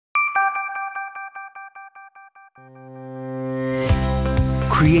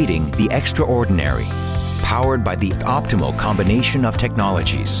Creating the extraordinary, powered by the optimal combination of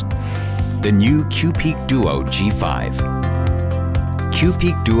technologies. The new Q.PEAK Duo G5.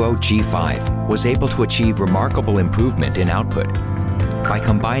 Q.PEAK Duo G5 was able to achieve remarkable improvement in output by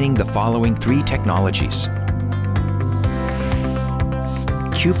combining the following three technologies.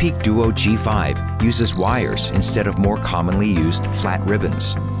 Q.PEAK Duo G5 uses wires instead of more commonly used flat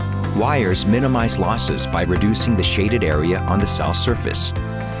ribbons. Wires minimize losses by reducing the shaded area on the cell surface.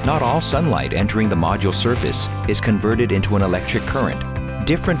 Not all sunlight entering the module surface is converted into an electric current,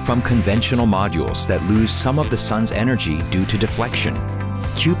 different from conventional modules that lose some of the sun's energy due to deflection.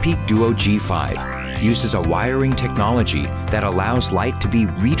 Q.PEAK Duo G5 uses a wiring technology that allows light to be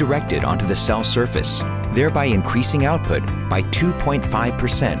redirected onto the cell surface, thereby increasing output by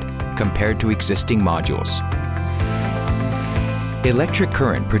 2.5% compared to existing modules. Electric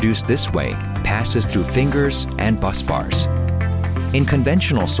current produced this way passes through fingers and bus bars. In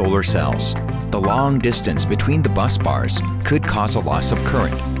conventional solar cells, the long distance between the bus bars could cause a loss of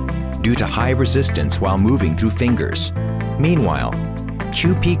current due to high resistance while moving through fingers. Meanwhile,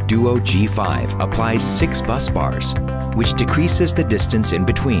 Q.PEAK Duo G5 applies 6 bus bars, which decreases the distance in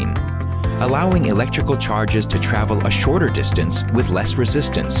between, allowing electrical charges to travel a shorter distance with less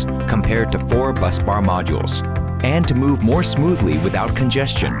resistance compared to 4 bus bar modules, and to move more smoothly without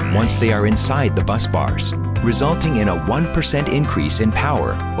congestion once they are inside the bus bars, resulting in a 1% increase in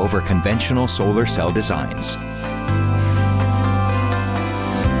power over conventional solar cell designs.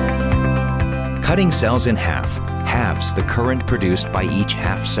 Cutting cells in half halves the current produced by each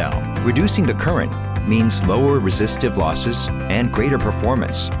half cell. Reducing the current means lower resistive losses and greater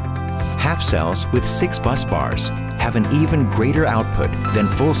performance. Half cells with 6 bus bars have an even greater output than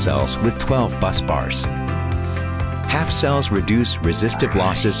full cells with 12 bus bars. Half cells reduce resistive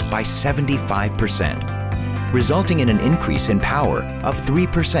losses by 75%. Resulting in an increase in power of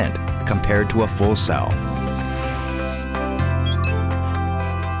 3% compared to a full cell.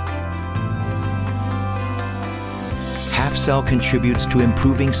 Half cell contributes to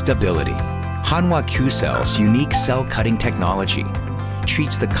improving stability. Hanwha Q Cell's unique cell cutting technology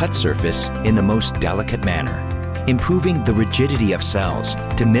treats the cut surface in the most delicate manner, improving the rigidity of cells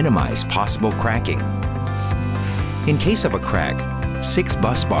to minimize possible cracking. In case of a crack, 6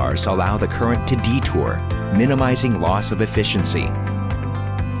 bus bars allow the current to detour, minimizing loss of efficiency.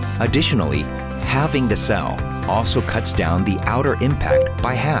 Additionally, halving the cell also cuts down the outer impact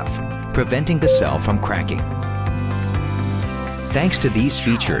by half, preventing the cell from cracking. Thanks to these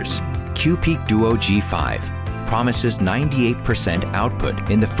features, Q.PEAK Duo G5 promises 98%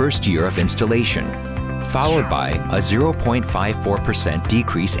 output in the first year of installation, followed by a 0.54%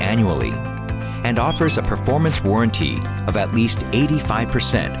 decrease annually, and offers a performance warranty of at least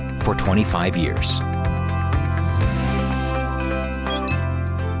 85% for 25 years.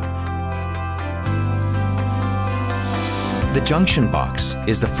 The junction box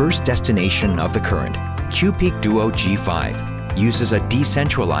is the first destination of the current. Q.PEAK Duo G5 uses a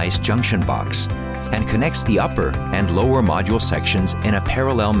decentralized junction box and connects the upper and lower module sections in a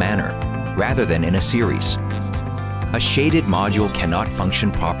parallel manner rather than in a series. A shaded module cannot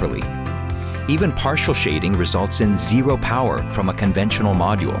function properly. Even partial shading results in zero power from a conventional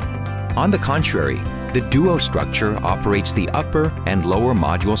module. On the contrary, the Duo structure operates the upper and lower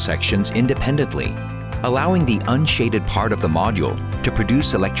module sections independently, allowing the unshaded part of the module to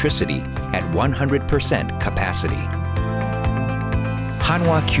produce electricity at 100% capacity.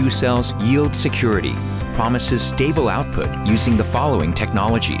 Hanwha Q Cell's yield security promises stable output using the following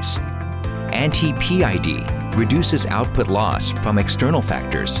technologies. Anti-PID reduces output loss from external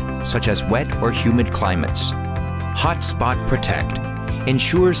factors such as wet or humid climates. Hotspot Protect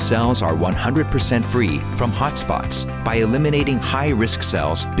ensures cells are 100% free from hotspots by eliminating high-risk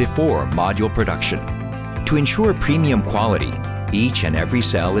cells before module production. To ensure premium quality, each and every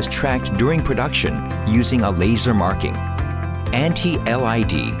cell is tracked during production using a laser marking.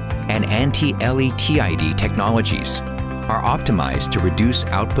 Anti-LID and anti-LETID technologies are optimized to reduce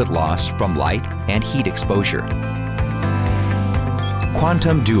output loss from light and heat exposure.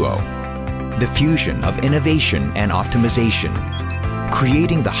 Quantum Duo, the fusion of innovation and optimization,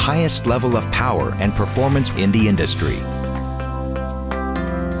 creating the highest level of power and performance in the industry.